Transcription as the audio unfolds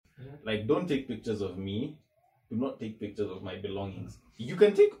Like, don't take pictures of me. Do not take pictures of my belongings. You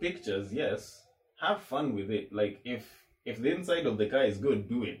can take pictures, yes. Have fun with it. Like, if the inside of the car is good,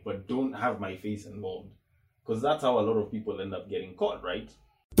 do it. But don't have my face involved. Because that's how a lot of people end up getting caught, right?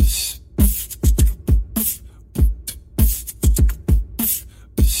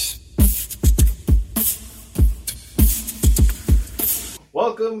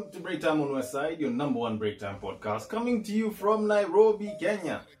 Welcome to Breaktime on West Side, your number one Breaktime podcast, coming to you from Nairobi,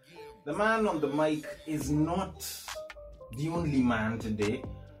 Kenya. The man on the mic is not the only man today.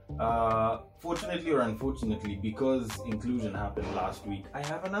 Fortunately or unfortunately, because inclusion happened last week, I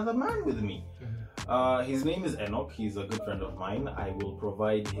have another man with me. His name is Enoch. He's a good friend of mine. I will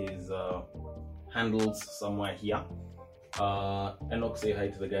provide his handles somewhere here. Enoch, say hi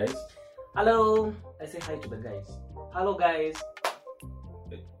to the guys. Hello. I say hi to the guys. Hello, guys.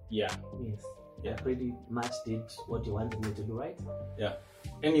 Yeah. Yes. Yeah. I pretty much did what you wanted me to do, right? Yeah.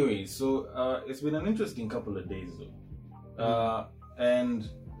 Anyway, so it's been an interesting couple of days though. And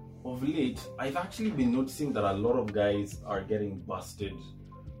of late, I've actually been noticing that a lot of guys are getting busted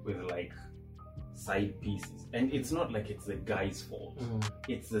with like side pieces. And it's not like it's the guy's fault.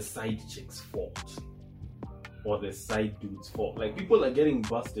 It's the side chick's fault. Or the side dude's fault. Like, people are getting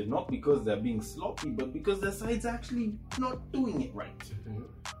busted not because they're being sloppy, but because their side's actually not doing it right.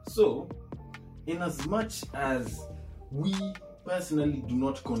 So, in as much as we personally do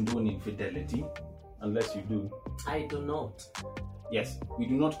not condone infidelity, unless you do. I do not. Yes, we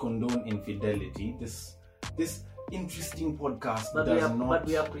do not condone infidelity. This interesting podcast But does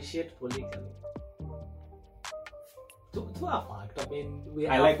we appreciate polygamy. To a fact, I mean,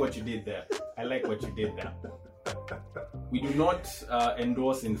 I like what you did there. We do not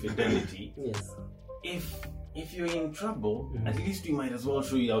endorse infidelity. Yes. If you're in trouble, at least we might as well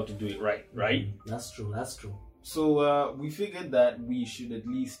show you how to do it right? That's true. So we figured that we should at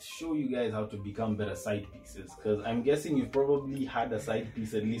least show you guys how to become better side pieces, because I'm guessing you've probably had a side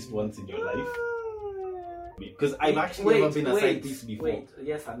piece at least once in your life. Because I've actually never been a side piece before.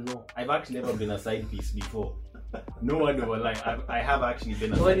 Yes and no. I've actually never been a side piece before. No one will lie. I have actually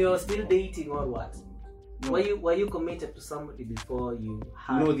been a side When you were piece. still dating or what? No. Were you committed to somebody before you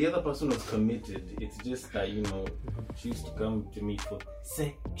had? No, the other person was committed. It's just that, she used to come to me for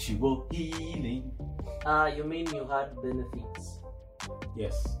sexual healing. You mean you had benefits?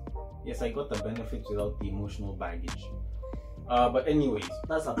 Yes, I got the benefits without the emotional baggage. But anyways.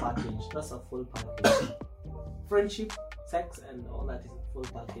 That's a package. That's a full package. Friendship, sex, and all that is a full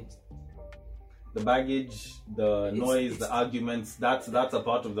package. The baggage, the noise, the arguments, that's a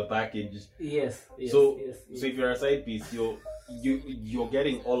part of the package. Yes. So if you're a side piece, you're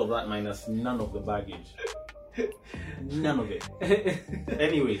getting all of that minus none of the baggage. None of it.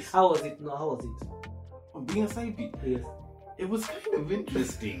 Anyways. How was it? Being a side piece. Yes. It was kind of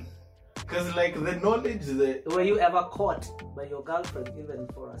interesting. Because like the knowledge that... Were you ever caught by your girlfriend even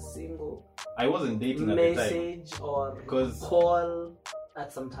for a single I wasn't dating at the time. message or call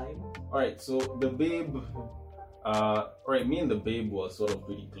at some time? Alright, so the babe, me and the babe was sort of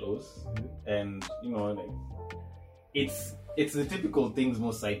pretty close, and like it's the typical things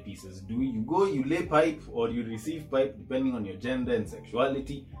most side pieces do. You go, you lay pipe, or you receive pipe, depending on your gender and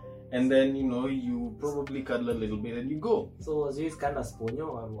sexuality, and then you probably cuddle a little bit and you go. So was this kind of sponyo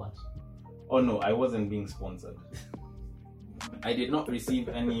or what? Oh no, I wasn't being sponsored. I did not receive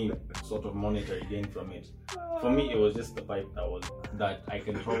any sort of monetary gain from it. For me, it was just the pipe that I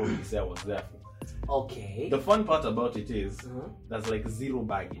can probably say I was there for. Okay. The fun part about it is there's like zero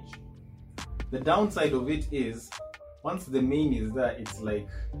baggage. The downside of it is once the main is there, it's like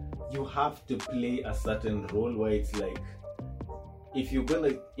you have to play a certain role where it's like if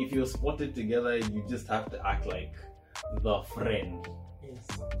you're spotted together, you just have to act like the friend. Yes,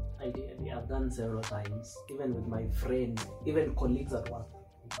 I did. I've done several times, even with my friends, even colleagues at work.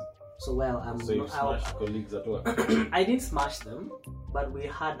 So So you smashed colleagues at work? I didn't smash them, but we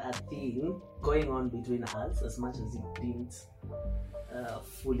had a thing going on between us, as much as it didn't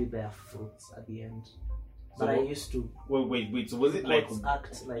fully bear fruits at the end. But I used to. Wait. So was it like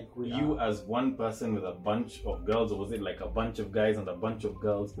act like you as one person with a bunch of girls, or was it like a bunch of guys and a bunch of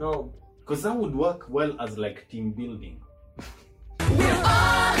girls? No, because that would work well as like team building. We're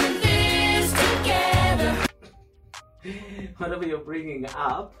all in this together. Whatever you're bringing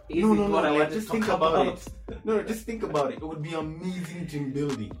up is No, what I want just to think talk about it. No, just think about it. It would be amazing team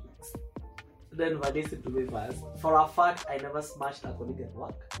building. Then listen to me first. For a fact, I never smashed a colleague at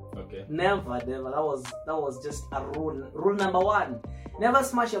work. Okay. Never. That was just a rule. Rule number 1: never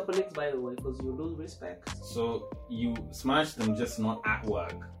smash your colleagues, by the way, because you lose respect. So you smashed them, just not at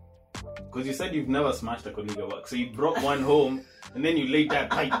work. Because you said you've never smashed a colleague at work. So you brought one home and then you laid that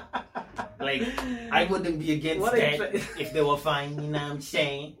pipe. Like, I wouldn't be against What are you that trying- if they were fine, you know what I'm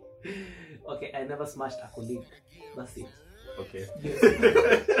saying? Okay, I never smashed a colleague. That's it. Okay.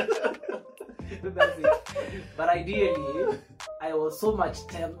 That's it. But ideally, I was so much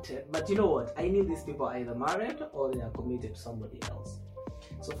tempted. But you know what? I knew these people are either married or they are committed to somebody else.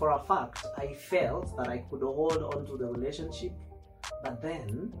 So for a fact, I felt that I could hold on to the relationship. But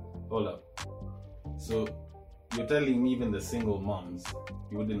then, Hold up. So, you're telling me even the single moms,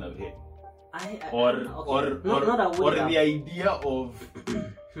 you wouldn't have hit? Or the idea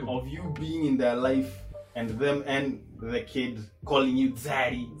of you being in their life and them and the kid calling you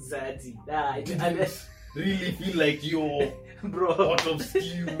Zaddy. Zaddy. Really feel like you're Bro. pot of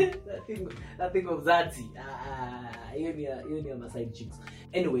stew. that thing of Zaddy. You are my side chicks.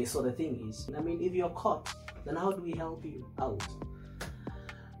 Anyway, so the thing is, I mean, if you're caught, then how do we help you out?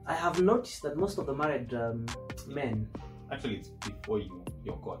 I have noticed that most of the married men, Actually, it's before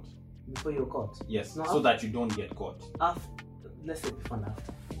you're caught. before you're caught, Yes, No, so that you don't get caught. after, let's say before and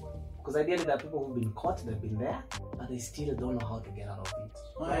after. Because ideally, there are people who've been caught, they've been there, but they still don't know how to get out of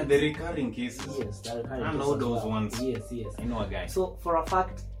it. The recurring cases. Yes, that kind I of know cases as those well. ones. Yes, yes. I know a guy. So for a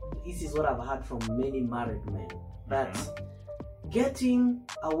fact, this is what I've heard from many married men, that getting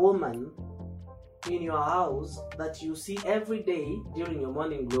a woman in your house that you see every day during your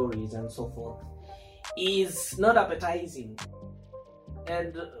morning glories and so forth is not appetizing.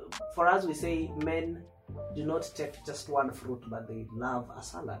 And for us, we say men do not take just one fruit, but they love a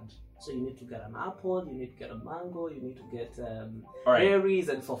salad. So you need to get an apple, you need to get a mango, you need to get All right. berries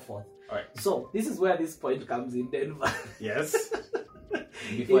and so forth. All right. So this is where this point comes in, Denver. Yes.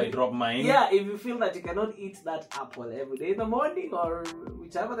 Before I drop mine. Yeah, if you feel that you cannot eat that apple every day in the morning or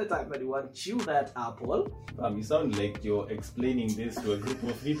whichever the time that you want, chew that apple. You sound like you're explaining this to a group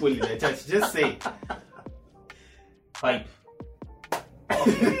of people in the church. Just say pipe.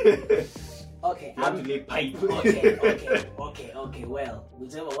 Okay, You have to lay pipe. okay. Well,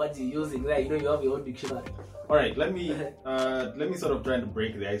 whichever words you're using there, you know you have your own dictionary. All right. Let me sort of try to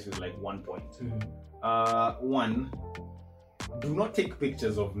break the ice with like one point. One, do not take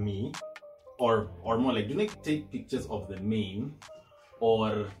pictures of me, or more like do not take pictures of the main,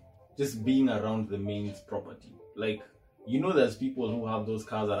 or just being around the main's property. Like, you know, there's people who have those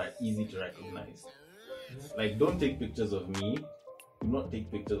cars that are easy to recognize. Like, don't take pictures of me. Do not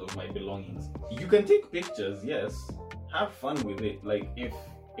take pictures of my belongings. You can take pictures, yes. Have fun with it. Like,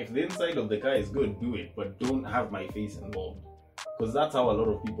 if the inside of the car is good, do it, but don't have my face involved. Because that's how a lot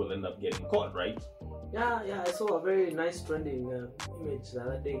of people end up getting caught, right? Yeah, I saw a very nice trending image the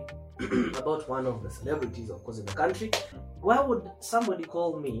other day about one of the celebrities, of course, in the country. Why would somebody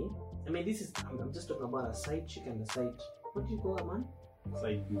call me? I mean, I'm just talking about a side chick and a side, what do you call a man?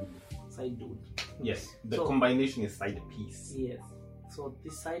 Side dude. Side dude. Yes, the So- combination is side piece. Yes. So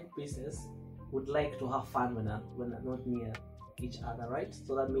this side pieces would like to have fun when they're not near each other, right?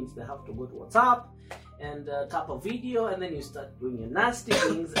 So that means they have to go to WhatsApp and tap a video, and then you start doing your nasty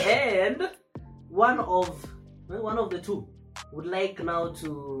things. And one of the two would like now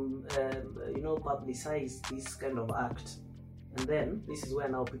to publicize this kind of act, and then this is where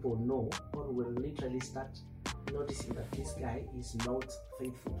now people know, or will literally start noticing that this guy is not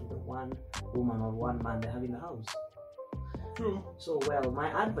faithful to the one woman or one man they have in the house. True. So, well, my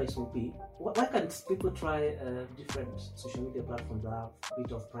advice would be, why can't people try different social media platforms that have a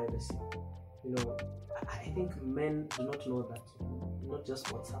bit of privacy? You know, I think men do not know that, not just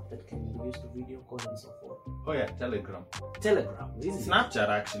WhatsApp that can be used to video call and so forth. Oh yeah, Telegram. Telegram, this is Snapchat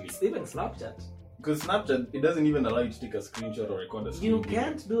actually. even Snapchat. Because Snapchat, it doesn't even allow you to take a screenshot or record a screen. You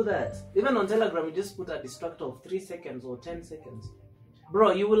can't do that. Even on Telegram, you just put a distractor of 3 seconds or 10 seconds.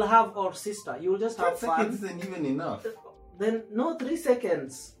 Bro, you will have, or sister, you will just 10 have seconds fun. isn't even enough. Then, no, 3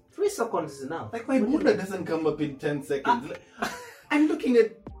 seconds. 3 seconds is enough. Like, my What do you Buddha mean? doesn't come up in 10 seconds. Like, I'm looking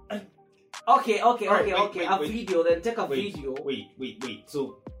at... Okay. Alright, wait, A wait. video, then take a Wait, video. wait.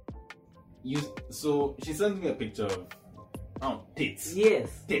 So she sent me a picture of tits. Yes.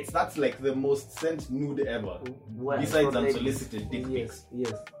 Tits. That's like the most sent nude ever. Well, Besides for ladies. unsolicited dick pics.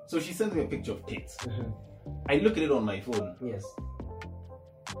 Yes. So she sent me a picture of tits. Mhm. I look at it on my phone. Yes.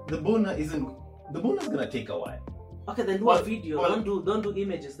 The boner's gonna take a while. Okay, then do Well, a video. well- Don't do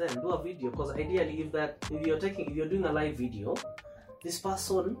images then. Do a video, because ideally, if you're doing a live video, this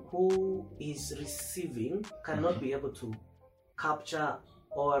person who is receiving cannot be able to capture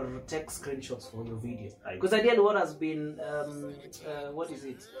or take screenshots for your video. Because ideally, what has been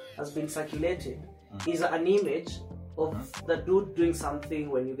has been circulated is an image of the dude doing something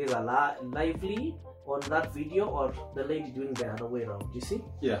when you guys are lively, on that video or the lady doing the other way around. You see?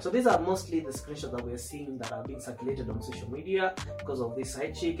 Yeah. So these are mostly the screenshots that we're seeing that are being circulated on social media because of this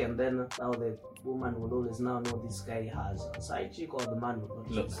side chick, and then now the woman will always now know this guy has a side chick, or the man will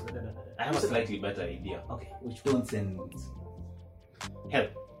not. Look, I have a slightly better idea. Okay, which Don't send nudes. Hell,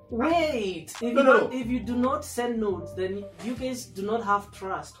 wait, if, No. if you do not send nudes, then you guys do not have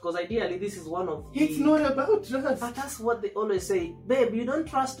trust, because ideally this is one of it's not about trust. but that's what they always say, babe, you don't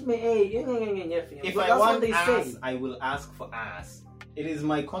trust me, If I want ass, I will ask for ass. It is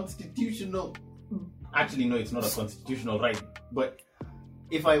my constitutional. Actually, no, it's not a constitutional right. But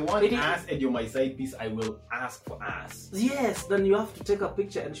if I want It is- ass and you're my side piece, I will ask for ass. Yes, then you have to take a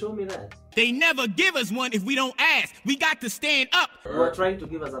picture and show me that. They never give us one if we don't ask. We got to stand up. You are trying to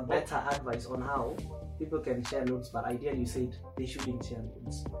give us a better advice on how people can share notes, but ideally you said they shouldn't share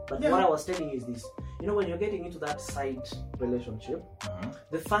notes. But Yeah. what I was telling you is this: you know, when you're getting into that side relationship,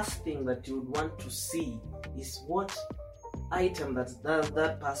 the first thing that you would want to see is what item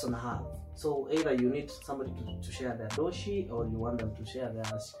that person have. So either you need somebody to share their doshi, or you want them to share their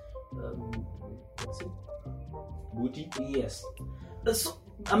what's it? Booty? Yes. So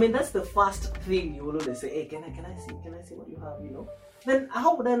I mean, that's the first thing you will always say. Hey, can I see what you have? You know. Then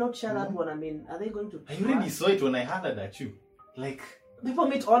how would I not share that one? I mean, are they going to? I already saw it when I hollered at you. Like, People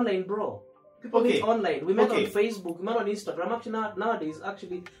meet online, bro. People meet Okay. online. We met Okay. on Facebook. We met on Instagram. Actually, nowadays,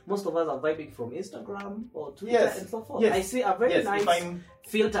 most of us are vibing from Instagram or Twitter Yes. and so forth. Yes. I see a very yes, nice if I'm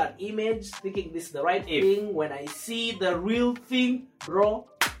filtered image, thinking this is the right If- thing. When I see the real thing, bro,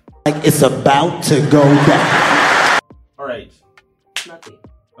 Like it's about to go down. alright. nothing.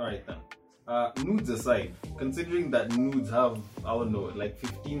 Alright then. Nudes aside, considering that nudes have, I don't know, like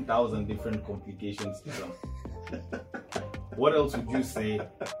 15,000 different complications to them, what else would you say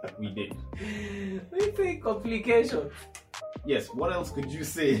we did? We think complication. Yes, what else could you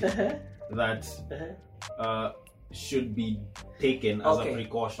say that should be taken as a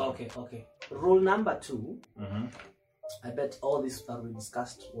precaution? Okay. Rule number 2. Mhm. I bet all this that we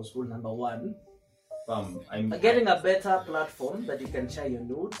discussed was rule number 1. I'm Getting a better platform that you can share your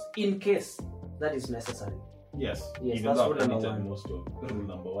notes in case that is necessary. yes, Yes, even that's though rule I've number deleted one. most of rule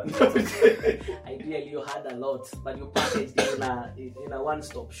number 1. Ideally, you had a lot, but you packaged it in a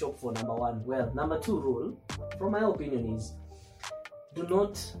one-stop shop for number 1. Well, number 2 rule, from my opinion, is do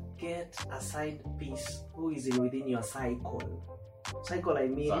not get a side piece who is within your cycle. Cycle, I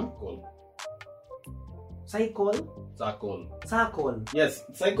mean circle. Yes,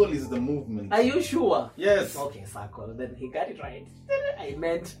 cycle is the movement. Are you sure? Yes. Okay, circle. Then he got it right. I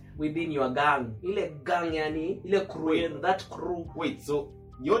meant within your gang. Ile gang yani, ile crew, Wait. that crew. Wait, so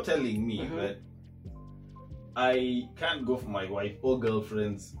you're telling me Mhm. that I can't go for my wife or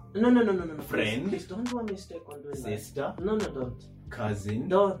girlfriend's No. Friend? Please don't do a mistake on doing sister, that. No, don't. cousin,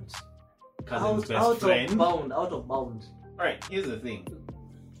 Don't. cousin's best out friend? out of bound. Alright, here's the thing.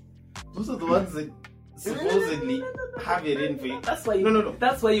 Those are the ones that supposedly have it in for you. That's why you, No.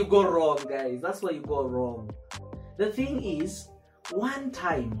 That's where you go wrong, guys. That's where you go wrong. The thing is, one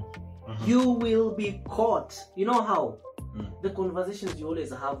time you will be caught. You know how? The conversations you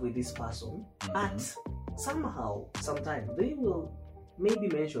always have with this person, but somehow, sometime they will maybe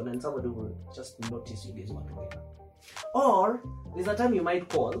mention and somebody will just notice you guys were together. Or there's a time you might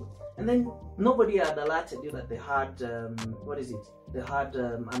call and then nobody had alerted you that they had They had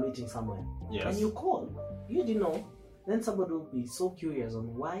a meeting somewhere. Yes. And you call, you didn't know. Then somebody will be so curious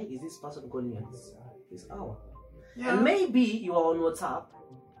on why is this person calling at this hour. Yeah. And maybe you are on WhatsApp,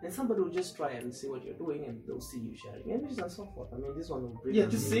 and somebody will just try and see what you're doing, and they'll see you sharing images and so forth. I mean, this one will bring. Yeah,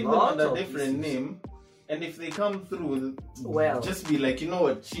 us just a save them lot under of a different issues. name. And if they come through, Well. just be like, you know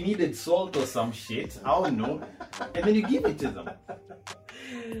what, she needed salt or some shit. I don't know. And then you give it to them.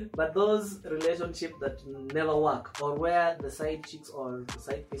 But those relationships that never work, or where the side chicks or the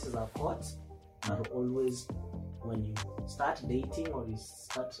side pieces are caught, are always when you start dating or you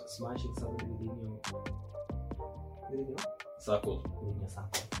start smashing somebody within your Circle.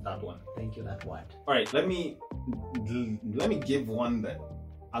 circle. That one. Thank you, that word. Alright, let me give one that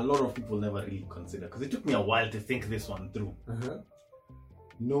a lot of people never really consider, because it took me a while to think this one through.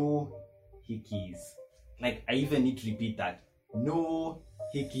 No hickeys. Like, I even need to repeat that. No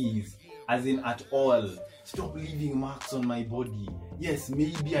hickeys. As in, at all. Stop leaving marks on my body. Yes,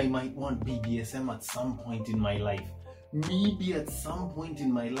 maybe I might want BDSM at some point in my life. Maybe at some point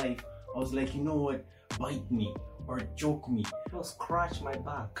in my life, I was like, you know what? Bite me or choke me. Oh, scratch my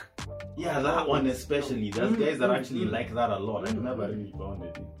back. Yeah, that one especially. There's guys that actually like that a lot. I've never really found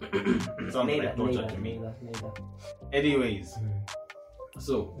it. It sounds like torture to me. Neither. Anyways,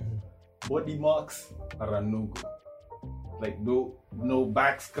 so body marks are a no-go. Like no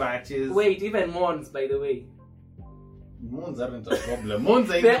back scratches. Wait, even Mons, by the way. Moans aren't a problem.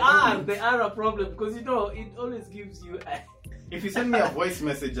 Moans are They are a problem because you know it always gives you. If you send me a voice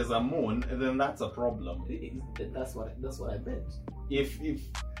message as a moan, then that's a problem. That's what I meant.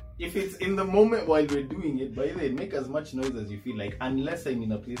 If it's in the moment while we're doing it, by the way, make as much noise as you feel like, unless I'm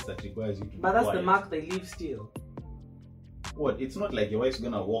in a place that requires you to be But that's quiet. the mark they leave still. What? It's not like your wife's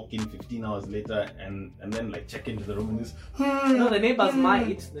gonna walk in 15 hours later and then like check into the room and just. No, the neighbors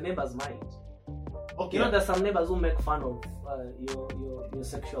might. The neighbors might. Okay. You know, there's some neighbors who make fun of your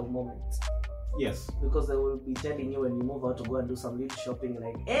sexual moments Yes. because they will be telling you when you move out to go and do some little shopping,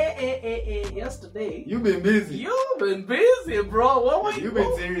 like, hey, yesterday. You've been busy. You've been busy, bro. What were you? You've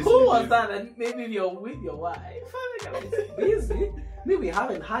been seriously Who was busy. that? And maybe you're with your wife. Busy. Maybe we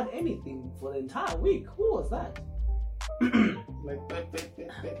haven't had anything for the entire week. Who was that? Like,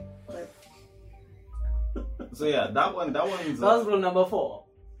 so yeah, that one's. That was rule number 4.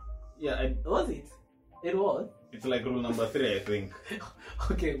 Yeah, Was it? It was. it's like rule number 3, I think.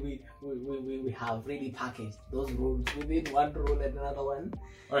 Okay, we have really packaged those rules within one rule and another one.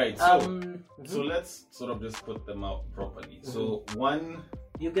 All right, so mhm. let's sort of just put them out properly. So one,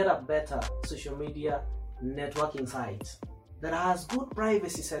 You get a better social media networking site that has good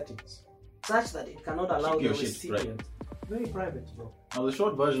privacy settings, such that it cannot allow Keep the your shit recipient. Very private, bro. now the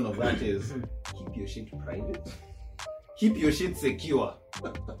short version of that is keep your shit private, keep your shit secure.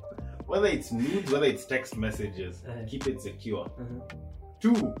 Whether it's nudes, whether it's text messages, keep it secure.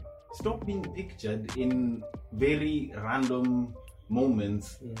 2, stop being pictured in very random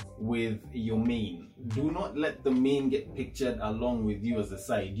moments Yes. with your main. Do not let the main get pictured along with you as a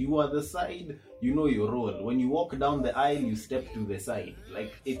side. You are the side, you know your role. When you walk down the aisle, you step to the side.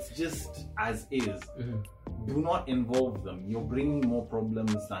 Like, it's just as is. Do not involve them. You're bringing more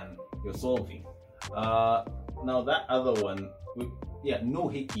problems than you're solving. Now that other one, no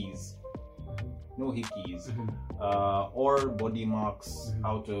hickeys. No hickeys. Or body marks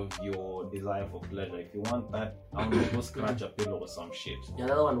out of your desire for pleasure. If you want that, I don't know, go scratch a pillow or some shit. The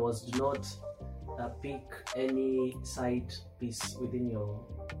other one was do not pick any side piece within your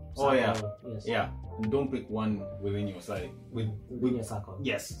circle. Oh yeah, Yes. yeah. And don't pick one within your side. Within your circle.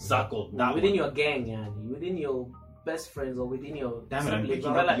 Yes, circle. That within one. your gang, yani. Within your best friends or within your Damn it, I'm siblings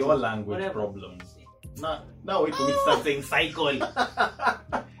picking or up your relatives, language whatever. problems. Now wait for me to start saying cycle.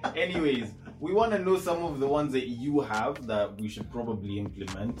 Anyways, we want to know some of the ones that you have that we should probably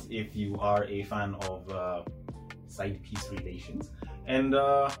implement if you are a fan of side piece relations. And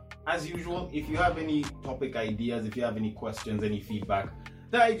as usual, if you have any topic ideas, if you have any questions, any feedback,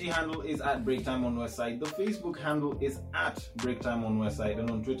 the IG handle is at Breaktime on Westside. The Facebook handle is at Breaktime on Westside. And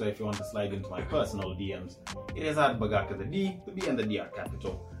on Twitter, if you want to slide into my personal DMs, it is at Bagaka. The D and the D are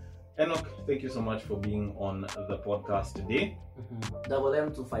capital. Enoch, thank you so much for being on the podcast today. Double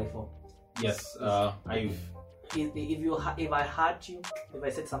M254. Yes, If I hurt you, if I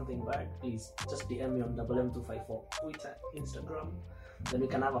said something bad, please just DM me on double M254, Twitter, Instagram. Then we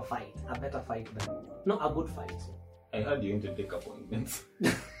can have a fight, a better fight than not a good fight. I heard you into dick appointments.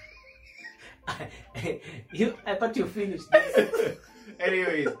 I thought you finished this.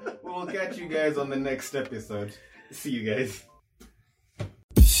 Anyways, we will catch you guys on the next episode. See you guys.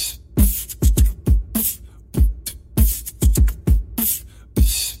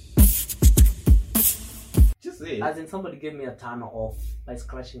 Just say it. As in, somebody gave me a turn off by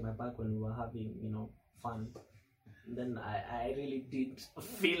scratching my back when we were having, fun. And then I really did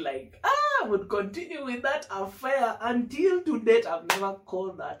feel like I would continue with that affair until to date. I've never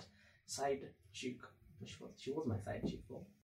called that side chick. She was my side chick, though.